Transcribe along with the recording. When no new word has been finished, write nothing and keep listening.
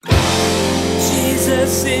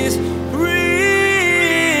Jesus is real.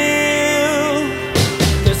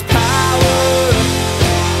 There's power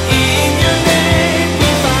in your name. We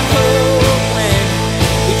find hope when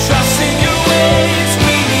we trust in your ways.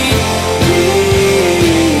 We need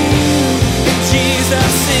real.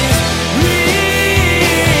 Jesus is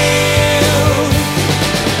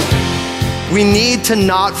real. We need to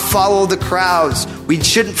not follow the crowds. We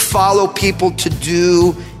shouldn't follow people to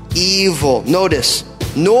do evil. Notice,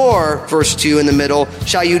 nor, verse 2 in the middle,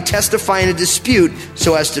 shall you testify in a dispute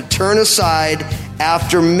so as to turn aside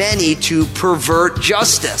after many to pervert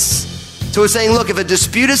justice. So it's saying, look, if a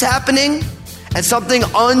dispute is happening and something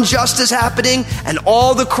unjust is happening and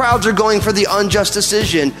all the crowds are going for the unjust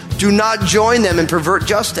decision, do not join them and pervert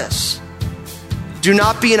justice. Do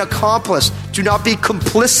not be an accomplice. Do not be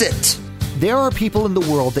complicit. There are people in the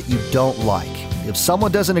world that you don't like. If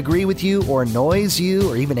someone doesn't agree with you or annoys you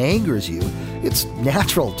or even angers you, it's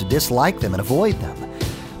natural to dislike them and avoid them.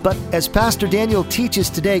 But as Pastor Daniel teaches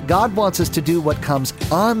today, God wants us to do what comes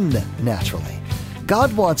unnaturally.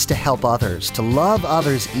 God wants to help others, to love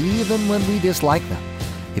others even when we dislike them.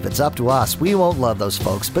 If it's up to us, we won't love those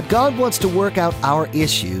folks, but God wants to work out our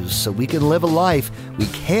issues so we can live a life we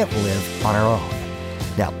can't live on our own.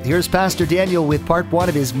 Now, here's Pastor Daniel with part 1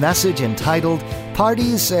 of his message entitled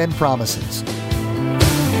Parties and Promises.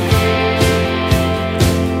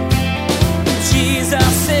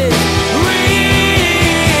 Jesus is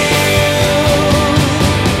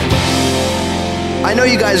I know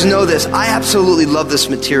you guys know this. I absolutely love this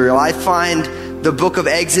material. I find the book of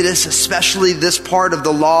Exodus, especially this part of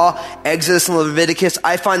the law, Exodus and Leviticus,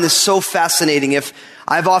 I find this so fascinating.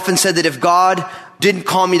 I've often said that if God didn't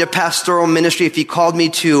call me to pastoral ministry, if he called me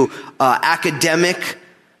to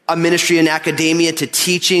a ministry in academia, to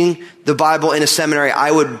teaching the Bible in a seminary,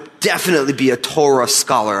 I would definitely be a Torah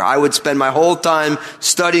scholar. I would spend my whole time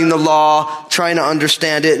studying the law, trying to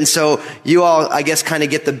understand it. And so you all, I guess, kind of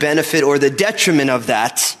get the benefit or the detriment of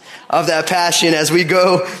that passion as we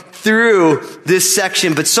go through this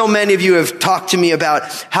section. But so many of you have talked to me about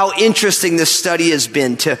how interesting this study has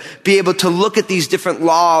been, to be able to look at these different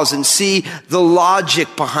laws and see the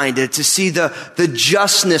logic behind it, to see the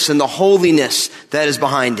justness and the holiness that is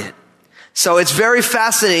behind it. So it's very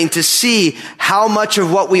fascinating to see how much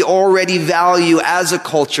of what we already value as a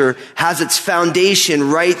culture has its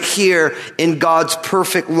foundation right here in God's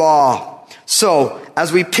perfect law. So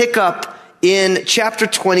as we pick up in chapter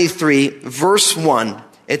 23, verse 1,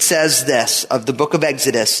 it says this of the book of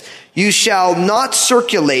Exodus: "You shall not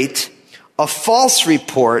circulate a false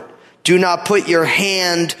report. Do not put your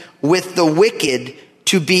hand with the wicked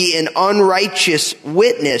to be an unrighteous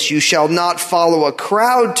witness. You shall not follow a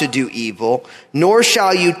crowd to do evil, nor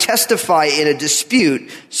shall you testify in a dispute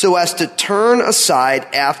so as to turn aside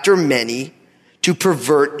after many to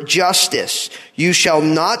pervert justice. You shall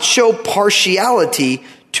not show partiality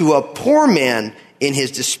to a poor man in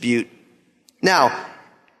his dispute." Now,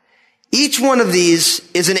 each one of these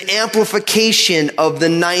is an amplification of the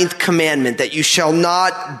 9th commandment, that you shall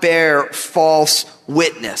not bear false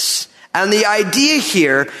witness. And the idea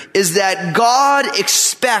here is that God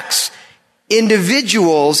expects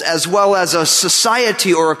individuals as well as a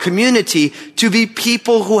society or a community to be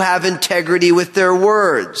people who have integrity with their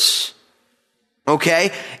words.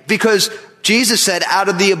 Okay? Because Jesus said, out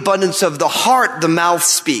of the abundance of the heart, the mouth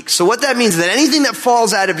speaks. So what that means is that anything that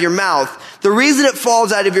falls out of your mouth, the reason it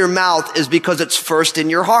falls out of your mouth is because it's first in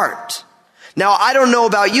your heart. Now, I don't know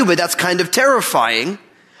about you, but that's kind of terrifying,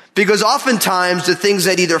 because oftentimes the things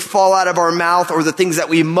that either fall out of our mouth or the things that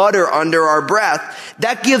we mutter under our breath,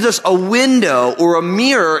 that gives us a window or a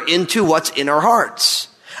mirror into what's in our hearts.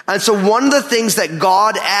 And so one of the things that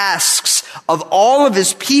God asks of all of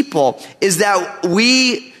his people is that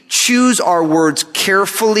we choose our words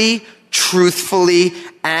carefully, truthfully,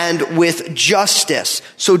 and with justice.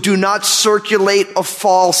 So do not circulate a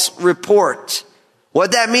false report.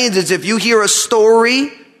 What that means is if you hear a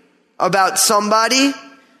story about somebody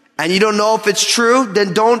and you don't know if it's true,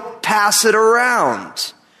 then don't pass it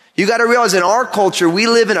around. You got to realize in our culture, we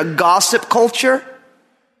live in a gossip culture.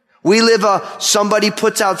 We live somebody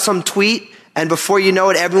puts out some tweet, and before you know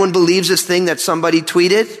it, everyone believes this thing that somebody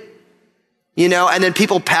tweeted. You know, and then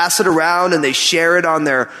people pass it around and they share it on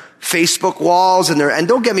their Facebook walls and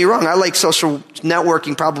don't get me wrong, I like social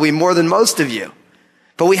networking probably more than most of you.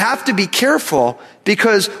 But we have to be careful,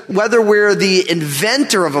 because whether we're the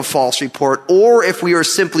inventor of a false report or if we are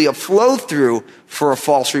simply a flow through for a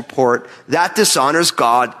false report, that dishonors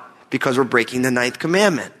God because we're breaking the 9th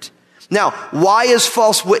commandment. Now, why is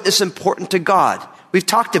false witness important to God? We've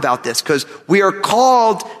talked about this because we are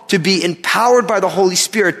called to be empowered by the Holy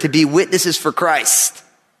Spirit to be witnesses for Christ.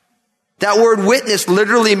 That word witness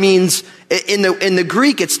literally means, in the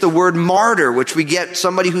Greek, it's the word martyr, which we get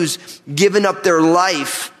somebody who's given up their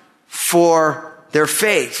life for their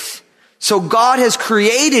faith. So God has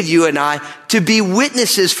created you and I to be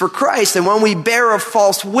witnesses for Christ. And when we bear a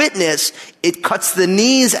false witness, it cuts the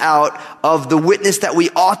knees out of the witness that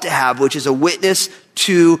we ought to have, which is a witness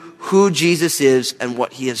to who Jesus is and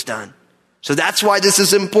what he has done. So that's why this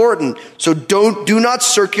is important. So do not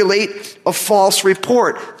circulate a false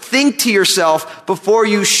report. Think to yourself before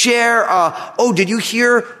you share, did you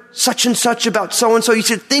hear such and such about so and so? You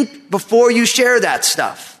should think before you share that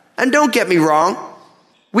stuff. And don't get me wrong.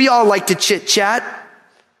 We all like to chit chat.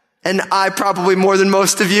 And I probably more than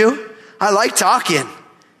most of you. I like talking.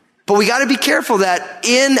 But we got to be careful that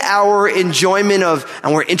in our enjoyment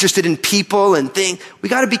and we're interested in people and things, we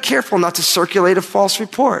got to be careful not to circulate a false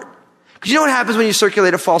report. Because you know what happens when you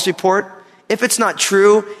circulate a false report? If it's not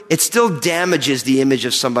true, it still damages the image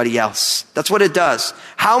of somebody else. That's what it does.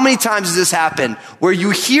 How many times does this happen where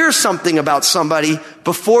you hear something about somebody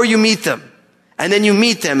before you meet them, and then you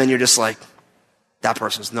meet them and you're just like, that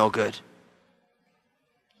person's no good.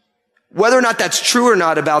 Whether or not that's true or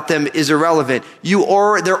not about them is irrelevant.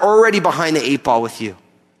 They're already behind the 8 ball with you.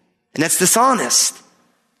 And that's dishonest.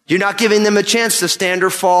 You're not giving them a chance to stand or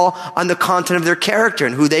fall on the content of their character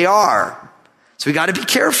and who they are. So we got to be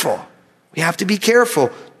careful. We have to be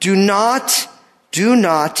careful. Do not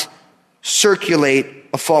circulate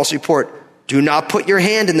a false report. Do not put your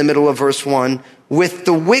hand in the middle of verse 1 with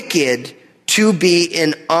the wicked to be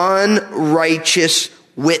an unrighteous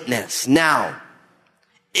witness. Now,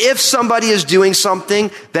 if somebody is doing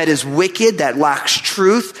something that is wicked, that lacks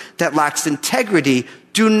truth, that lacks integrity,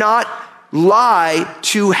 do not lie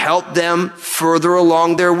to help them further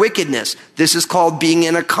along their wickedness. This is called being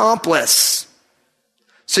an accomplice.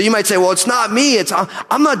 So you might say, well, it's not me.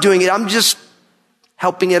 I'm not doing it. I'm just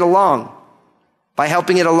helping it along. By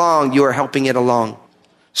helping it along, you are helping it along.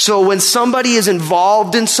 So when somebody is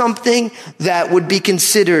involved in something that would be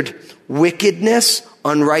considered wickedness,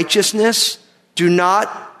 unrighteousness, do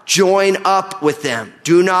not join up with them.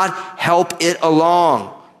 Do not help it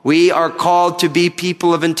along. We are called to be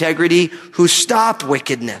people of integrity who stop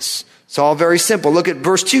wickedness. It's all very simple. Look at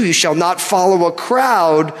verse 2. You shall not follow a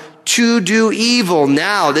crowd to do evil.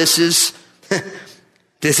 Now, this is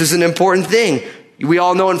an important thing. We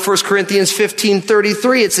all know in 1 Corinthians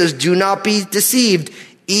 15:33, it says, do not be deceived.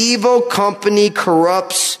 Evil company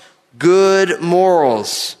corrupts good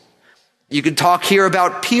morals. You could talk here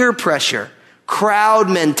about peer pressure, crowd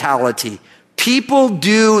mentality. People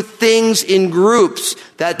do things in groups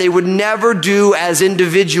that they would never do as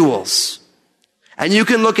individuals. And you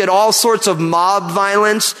can look at all sorts of mob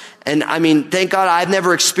violence. And I mean, thank God I've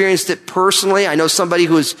never experienced it personally. I know somebody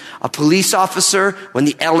who was a police officer when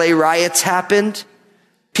the LA riots happened.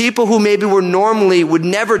 People who maybe would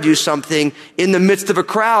never do something in the midst of a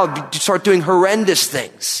crowd start doing horrendous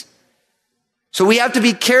things. So we have to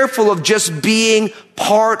be careful of just being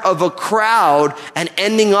part of a crowd and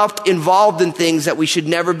ending up involved in things that we should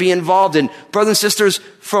never be involved in. Brothers and sisters,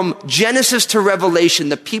 from Genesis to Revelation,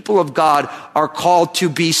 the people of God are called to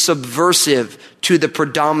be subversive to the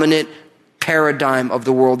predominant paradigm of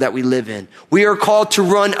the world that we live in. We are called to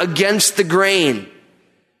run against the grain.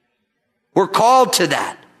 We're called to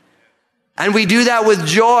that. And we do that with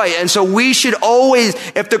joy. And so we should always,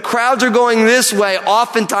 if the crowds are going this way,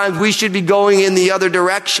 oftentimes we should be going in the other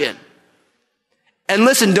direction. And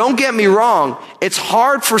listen, don't get me wrong. It's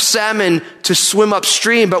hard for salmon to swim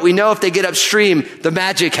upstream, but we know if they get upstream, the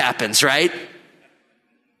magic happens, right?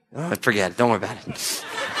 Oh, forget it. Don't worry about it.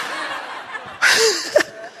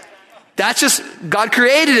 That's just, God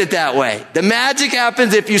created it that way. The magic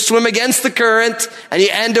happens if you swim against the current and you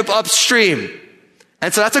end up upstream.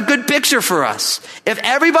 And so that's a good picture for us. If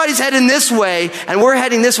everybody's heading this way and we're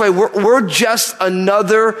heading this way, we're just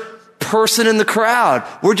another person in the crowd.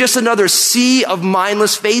 We're just another sea of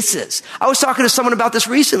mindless faces. I was talking to someone about this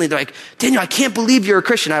recently. They're like, Daniel, I can't believe you're a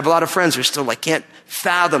Christian. I have a lot of friends who are still like, can't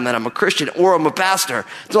fathom that I'm a Christian or I'm a pastor.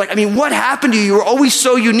 They're like, I mean, what happened to you? You were always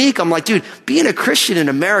so unique. I'm like, dude, being a Christian in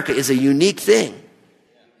America is a unique thing.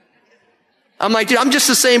 I'm like, dude, I'm just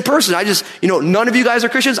the same person. None of you guys are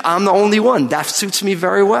Christians. I'm the only one. That suits me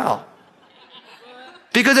very well.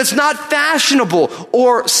 Because it's not fashionable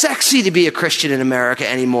or sexy to be a Christian in America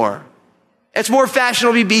anymore. It's more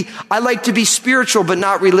fashionable I like to be spiritual but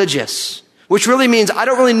not religious. Which really means I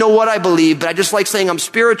don't really know what I believe, but I just like saying I'm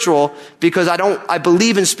spiritual because I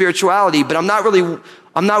believe in spirituality, but I'm not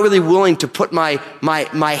really willing to put my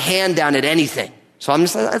hand down at anything. So I'm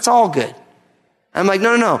just like, it's all good. I'm like,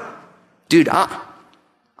 no. Dude,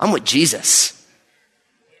 I'm with Jesus.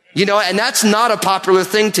 And that's not a popular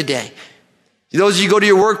thing today. Those of you who go to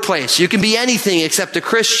your workplace, you can be anything except a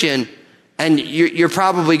Christian, and you're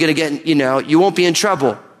probably going to get, you won't be in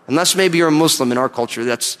trouble. Unless maybe you're a Muslim in our culture.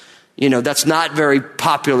 That's not very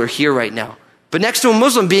popular here right now. But next to a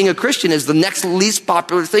Muslim, being a Christian is the next least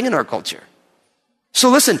popular thing in our culture. So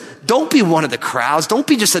listen, don't be one of the crowds. Don't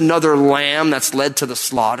be just another lamb that's led to the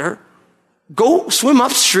slaughter. Go swim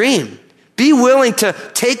upstream. Be willing to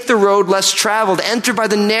take the road less traveled. Enter by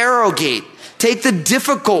the narrow gate. Take the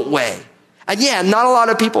difficult way. And yeah, not a lot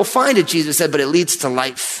of people find it, Jesus said, but it leads to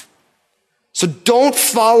life. So don't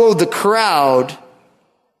follow the crowd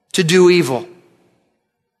to do evil.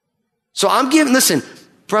 So listen,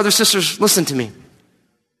 brothers, sisters, listen to me.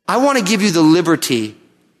 I want to give you the liberty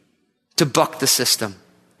to buck the system,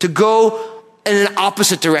 to go in an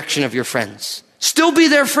opposite direction of your friends. Still be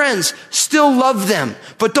their friends, still love them,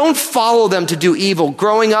 but don't follow them to do evil.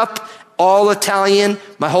 Growing up, all Italian,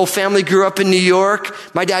 my whole family grew up in New York.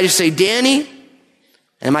 My dad used to say, Danny,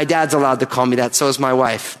 and my dad's allowed to call me that, so is my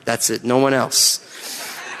wife. That's it, no one else.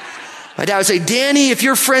 My dad would say, Danny, if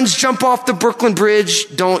your friends jump off the Brooklyn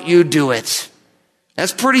Bridge, don't you do it.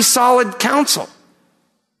 That's pretty solid counsel.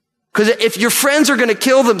 Because if your friends are going to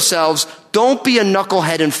kill themselves, don't be a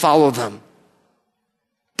knucklehead and follow them.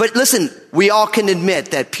 But listen, we all can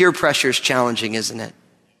admit that peer pressure is challenging, isn't it?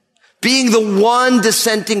 Being the one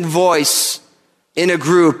dissenting voice in a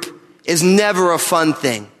group is never a fun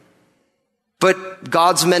thing. But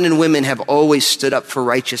God's men and women have always stood up for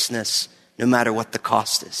righteousness, no matter what the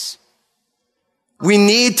cost is. We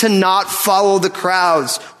need to not follow the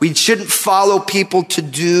crowds. We shouldn't follow people to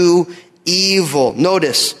do evil.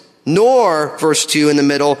 Notice, nor, verse 2 in the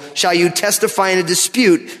middle, shall you testify in a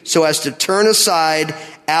dispute so as to turn aside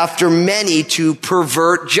after many to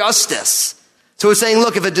pervert justice. So it's saying,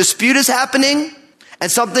 look, if a dispute is happening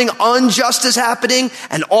and something unjust is happening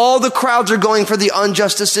and all the crowds are going for the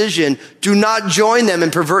unjust decision, do not join them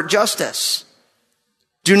and pervert justice.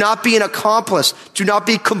 Do not be an accomplice. Do not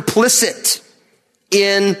be complicit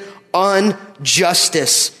in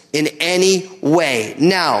injustice in any way.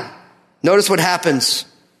 Now, notice what happens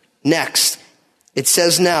next. It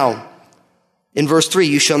says now, in verse 3,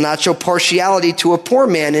 you shall not show partiality to a poor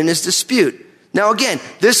man in his dispute. Now again,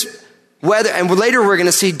 and later we're going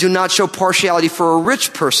to see, do not show partiality for a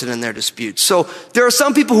rich person in their dispute. So there are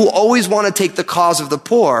some people who always want to take the cause of the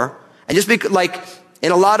poor, and just like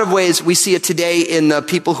in a lot of ways we see it today in the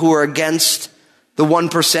people who are against the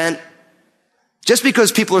 1%. Just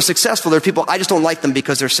because people are successful, there are people, I just don't like them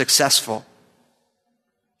because they're successful.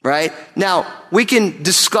 Right? Now, we can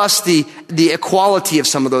discuss the equality of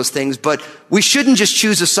some of those things, but we shouldn't just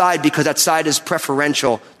choose a side because that side is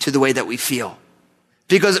preferential to the way that we feel.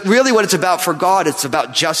 Because really what it's about for God, it's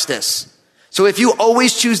about justice. So if you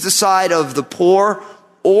always choose the side of the poor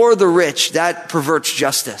or the rich, that perverts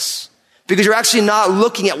justice. Because you're actually not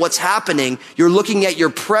looking at what's happening, you're looking at your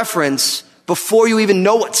preference before you even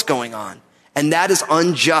know what's going on. And that is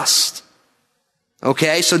unjust.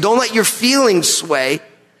 Okay? So don't let your feelings sway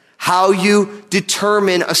how you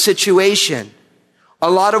determine a situation.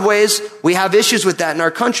 A lot of ways we have issues with that in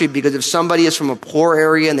our country because if somebody is from a poor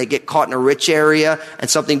area and they get caught in a rich area and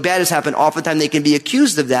something bad has happened, oftentimes they can be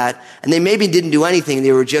accused of that and they maybe didn't do anything.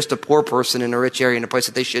 They were just a poor person in a rich area in a place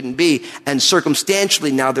that they shouldn't be. And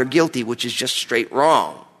circumstantially now they're guilty, which is just straight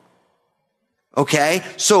wrong. Okay?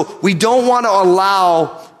 So we don't want to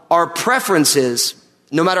allow our preferences,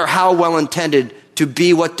 no matter how well intended, to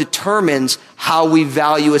be what determines how we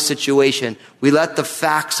value a situation. We let the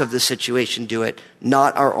facts of the situation do it,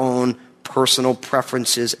 not our own personal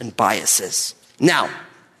preferences and biases. Now,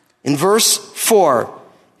 in verse 4,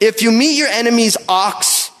 if you meet your enemy's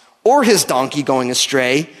ox or his donkey going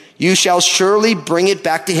astray, you shall surely bring it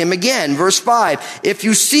back to him again. Verse 5, if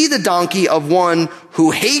you see the donkey of one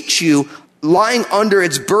who hates you lying under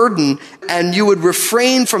its burden, and you would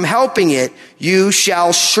refrain from helping it, you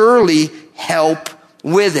shall surely help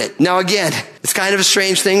with it. Now again, it's kind of a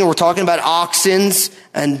strange thing. We're talking about oxen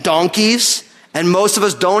and donkeys, and most of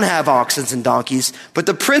us don't have oxen and donkeys. But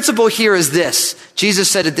the principle here is this. Jesus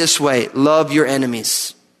said it this way, love your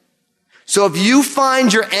enemies. So if you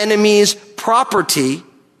find your enemy's property,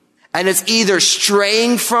 and it's either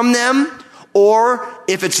straying from them, or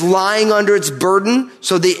if it's lying under its burden,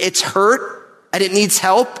 so it's hurt and it needs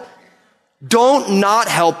help, don't not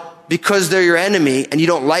help because they're your enemy and you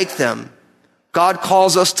don't like them. God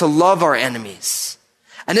calls us to love our enemies.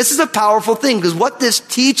 And this is a powerful thing because what this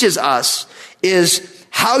teaches us is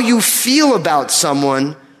how you feel about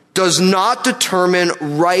someone does not determine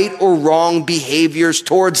right or wrong behaviors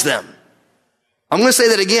towards them. I'm going to say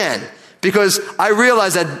that again because I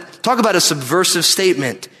realize that, talk about a subversive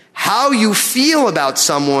statement. How you feel about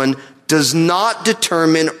someone does not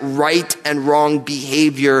determine right and wrong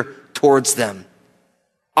behavior towards them.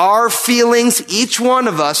 Our feelings, each one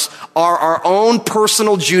of us, are our own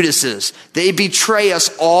personal Judases. They betray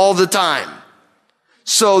us all the time.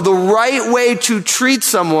 So the right way to treat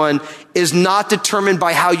someone is not determined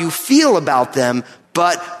by how you feel about them,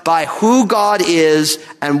 but by who God is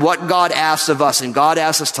and what God asks of us. And God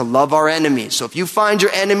asks us to love our enemies. So if you find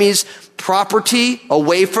your enemy's property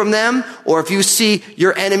away from them, or if you see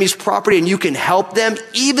your enemy's property and you can help them,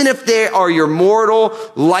 even if they are your mortal,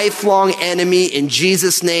 lifelong enemy, in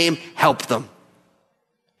Jesus' name, help them.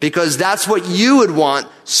 Because that's what you would want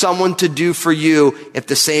someone to do for you if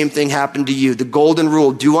the same thing happened to you. The golden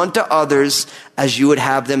rule, do unto others as you would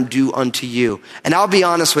have them do unto you. And I'll be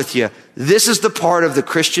honest with you, this is the part of the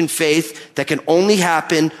Christian faith that can only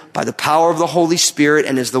happen by the power of the Holy Spirit,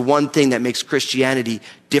 and is the one thing that makes Christianity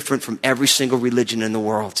different from every single religion in the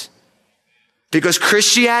world. Because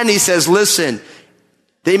Christianity says, listen,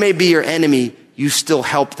 they may be your enemy, you still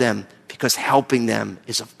help them, because helping them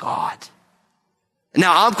is of God.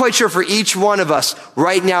 Now, I'm quite sure for each one of us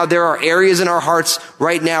right now, there are areas in our hearts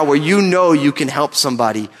right now where you know you can help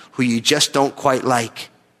somebody who you just don't quite like.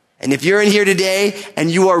 And if you're in here today and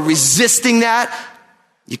you are resisting that,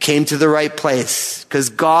 you came to the right place, because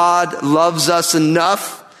God loves us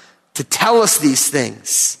enough to tell us these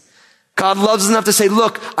things. God loves us enough to say,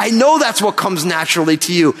 look, I know that's what comes naturally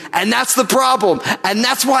to you, and that's the problem. And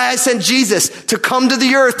that's why I sent Jesus to come to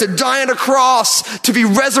the earth, to die on a cross, to be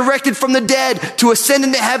resurrected from the dead, to ascend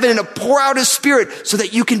into heaven and to pour out his Spirit so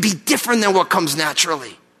that you can be different than what comes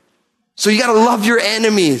naturally. So you got to love your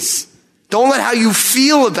enemies. Don't let how you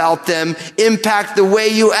feel about them impact the way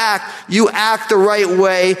you act. You act the right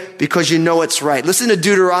way because you know it's right. Listen to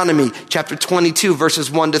Deuteronomy chapter 22, verses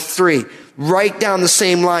 1-3. Right down the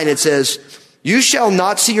same line, it says, you shall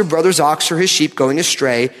not see your brother's ox or his sheep going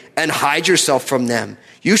astray and hide yourself from them.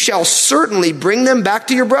 You shall certainly bring them back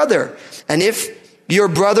to your brother. And if your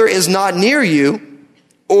brother is not near you,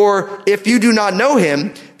 or if you do not know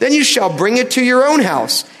him, then you shall bring it to your own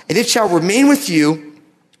house, and it shall remain with you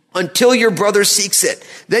until your brother seeks it.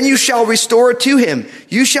 Then you shall restore it to him.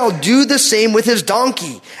 You shall do the same with his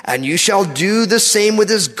donkey, and you shall do the same with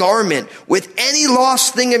his garment. With any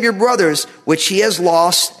lost thing of your brother's, which he has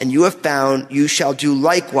lost and you have found, you shall do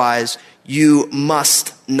likewise. You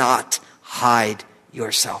must not hide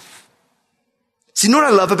yourself. See, you know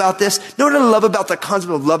what I love about this? You know what I love about the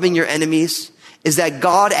concept of loving your enemies? Is that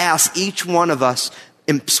God asks each one of us,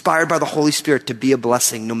 inspired by the Holy Spirit, to be a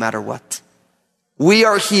blessing no matter what. We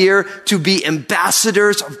are here to be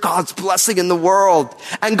ambassadors of God's blessing in the world.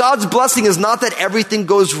 And God's blessing is not that everything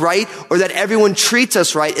goes right or that everyone treats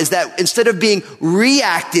us right. Is that instead of being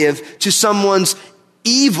reactive to someone's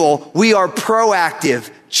evil, we are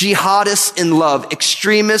proactive. Jihadists in love,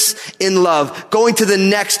 extremists in love, going to the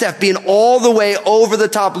next step, being all the way over the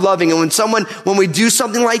top loving. And when we do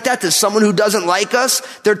something like that to someone who doesn't like us,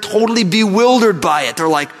 they're totally bewildered by it. They're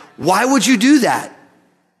like, why would you do that?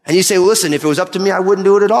 And you say, well, listen, if it was up to me, I wouldn't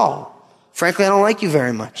do it at all. Frankly, I don't like you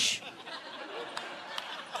very much.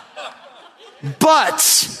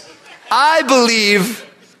 But I believe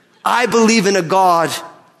in a God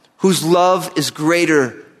whose love is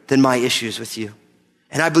greater than my issues with you.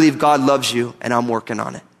 And I believe God loves you, and I'm working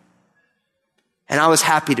on it. And I was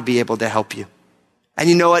happy to be able to help you. And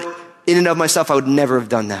you know what? In and of myself, I would never have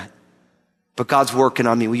done that. But God's working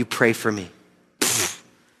on me. Will you pray for me?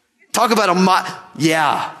 Talk about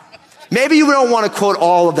yeah. Maybe you don't want to quote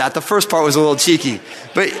all of that. The first part was a little cheeky.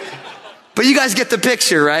 But you guys get the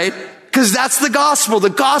picture, right? Because that's the gospel. The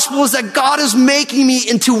gospel is that God is making me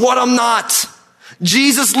into what I'm not.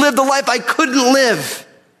 Jesus lived the life I couldn't live.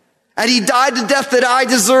 And he died the death that I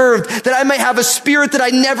deserved, that I may have a spirit that I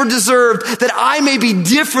never deserved, that I may be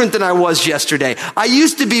different than I was yesterday. I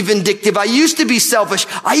used to be vindictive. I used to be selfish.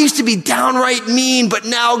 I used to be downright mean, but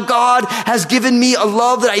now God has given me a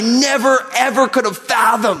love that I never, ever could have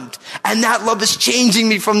fathomed. And that love is changing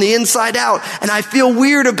me from the inside out. And I feel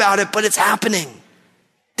weird about it, but it's happening.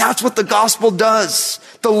 That's what the gospel does.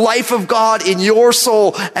 The life of God in your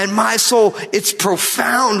soul and my soul, it's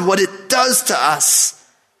profound what it does to us.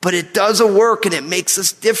 But it does a work and it makes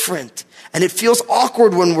us different. And it feels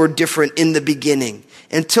awkward when we're different in the beginning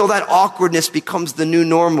until that awkwardness becomes the new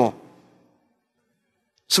normal.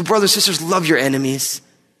 So brothers and sisters, love your enemies.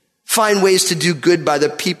 Find ways to do good by the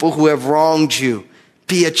people who have wronged you.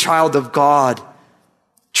 Be a child of God,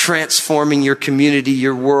 transforming your community,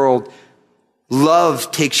 your world. Love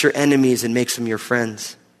takes your enemies and makes them your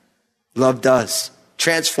friends. Love does.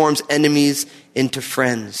 Transforms enemies into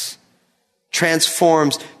friends.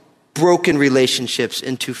 Transforms broken relationships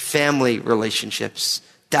into family relationships.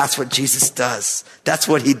 That's what Jesus does. That's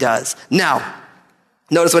what he does. Now,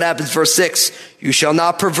 notice what happens, verse 6. You shall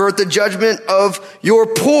not pervert the judgment of your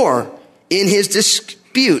poor in his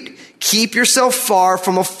dispute. Keep yourself far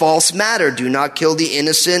from a false matter. Do not kill the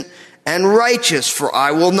innocent and righteous, for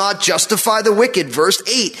I will not justify the wicked. Verse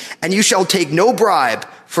 8. And you shall take no bribe,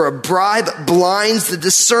 for a bribe blinds the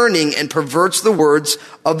discerning and perverts the words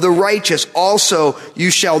of the righteous. Also, you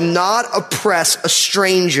shall not oppress a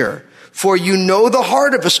stranger, for you know the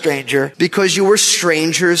heart of a stranger, because you were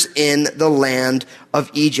strangers in the land of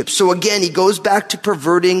Egypt. So again, he goes back to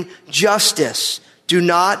perverting justice. Do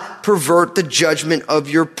not pervert the judgment of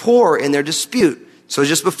your poor in their dispute. So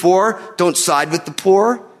just before, don't side with the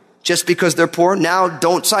poor just because they're poor. Now,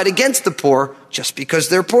 don't side against the poor just because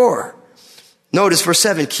they're poor. Notice verse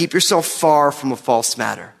 7, keep yourself far from a false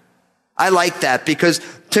matter. I like that because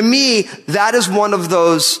to me, that is one of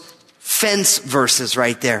those fence verses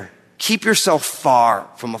right there. Keep yourself far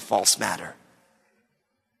from a false matter.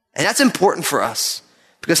 And that's important for us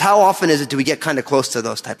because how often is it do we get kind of close to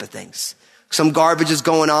those type of things? Some garbage is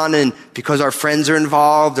going on and because our friends are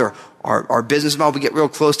involved or our business involved, we get real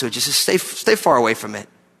close to it. Just stay far away from it.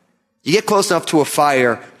 You get close enough to a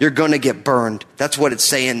fire, you're going to get burned. That's what it's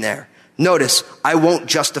saying there. Notice, I won't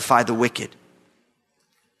justify the wicked.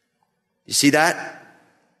 You see that?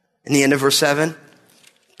 In the end of verse 7?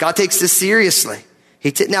 God takes this seriously.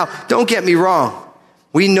 Now, don't get me wrong.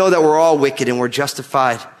 We know that we're all wicked and we're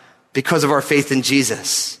justified because of our faith in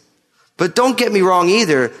Jesus. But don't get me wrong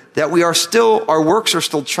either, that our works are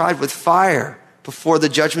still tried with fire before the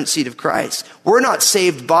judgment seat of Christ. We're not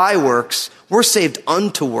saved by works. We're saved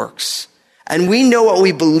unto works. And we know what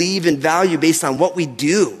we believe and value based on what we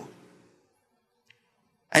do.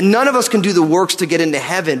 And none of us can do the works to get into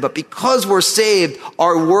heaven, but because we're saved,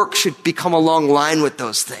 our work should become along line with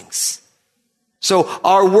those things. So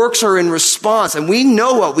our works are in response, and we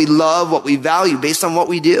know what we love, what we value based on what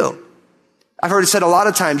we do. I've heard it said a lot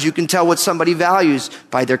of times, you can tell what somebody values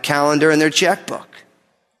by their calendar and their checkbook.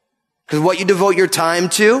 Because what you devote your time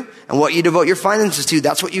to and what you devote your finances to,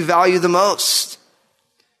 that's what you value the most.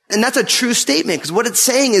 And that's a true statement, because what it's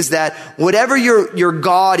saying is that whatever your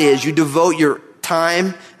God is, you devote your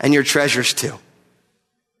time and your treasures to.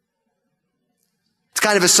 It's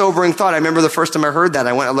kind of a sobering thought. I remember the first time I heard that,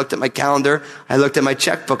 I looked at my calendar, I looked at my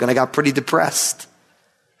checkbook, and I got pretty depressed.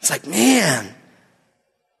 It's like, man.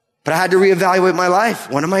 But I had to reevaluate my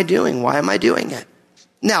life. What am I doing? Why am I doing it?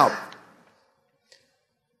 Now,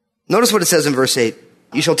 notice what it says in verse 8.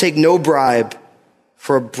 You shall take no bribe,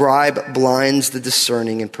 for a bribe blinds the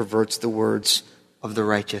discerning and perverts the words of the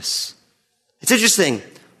righteous. It's interesting.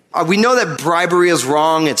 We know that bribery is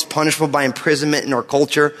wrong. It's punishable by imprisonment in our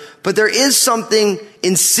culture. But there is something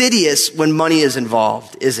insidious when money is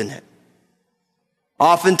involved, isn't it?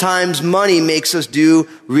 Oftentimes, money makes us do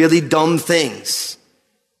really dumb things.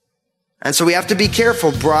 And so we have to be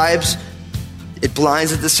careful. Bribes, it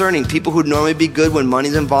blinds the discerning. People who'd normally be good when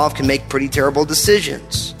money's involved can make pretty terrible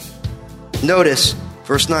decisions. Notice,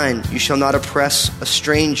 verse 9, you shall not oppress a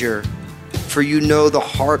stranger, for you know the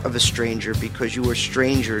heart of a stranger, because you were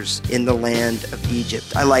strangers in the land of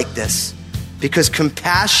Egypt. I like this, because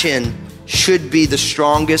compassion should be the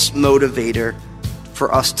strongest motivator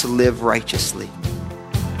for us to live righteously.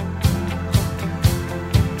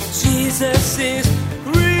 Jesus is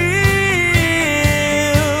real.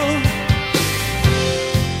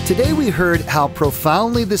 Today we heard how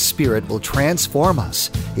profoundly the Spirit will transform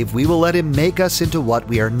us if we will let Him make us into what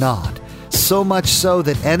we are not. So much so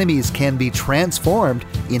that enemies can be transformed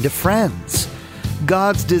into friends.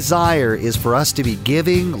 God's desire is for us to be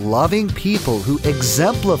giving, loving people who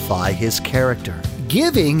exemplify His character.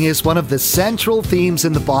 Giving is one of the central themes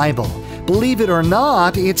in the Bible. Believe it or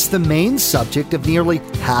not, it's the main subject of nearly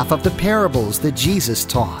half of the parables that Jesus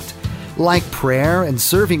taught. Like prayer and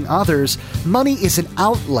serving others, money is an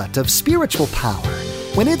outlet of spiritual power.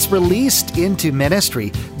 When it's released into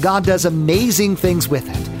ministry, God does amazing things with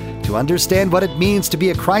it. To understand what it means to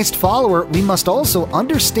be a Christ follower, we must also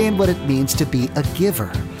understand what it means to be a giver.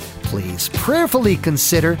 Please prayerfully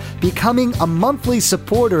consider becoming a monthly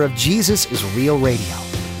supporter of Jesus is Real Radio.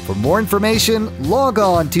 For more information, log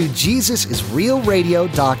on to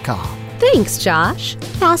JesusIsRealRadio.com. Thanks, Josh.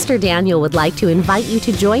 Pastor Daniel would like to invite you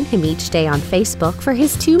to join him each day on Facebook for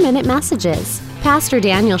his 2-minute messages. Pastor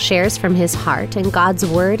Daniel shares from his heart and God's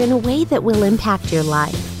Word in a way that will impact your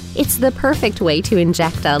life. It's the perfect way to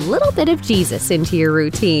inject a little bit of Jesus into your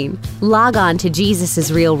routine. Log on to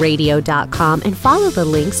JesusIsRealRadio.com and follow the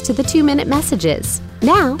links to the 2-minute messages.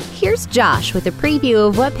 Now, here's Josh with a preview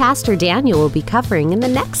of what Pastor Daniel will be covering in the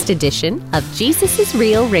next edition of Jesus is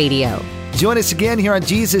Real Radio. Join us again here on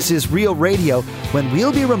Jesus is Real Radio when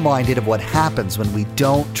we'll be reminded of what happens when we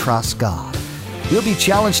don't trust God. We'll be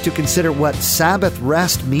challenged to consider what Sabbath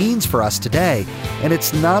rest means for us today, and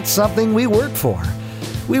it's not something we work for.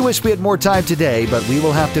 We wish we had more time today, but we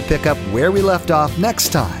will have to pick up where we left off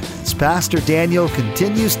next time as Pastor Daniel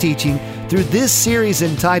continues teaching through this series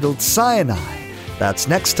entitled Sinai. That's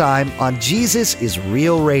next time on Jesus is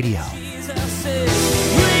Real Radio.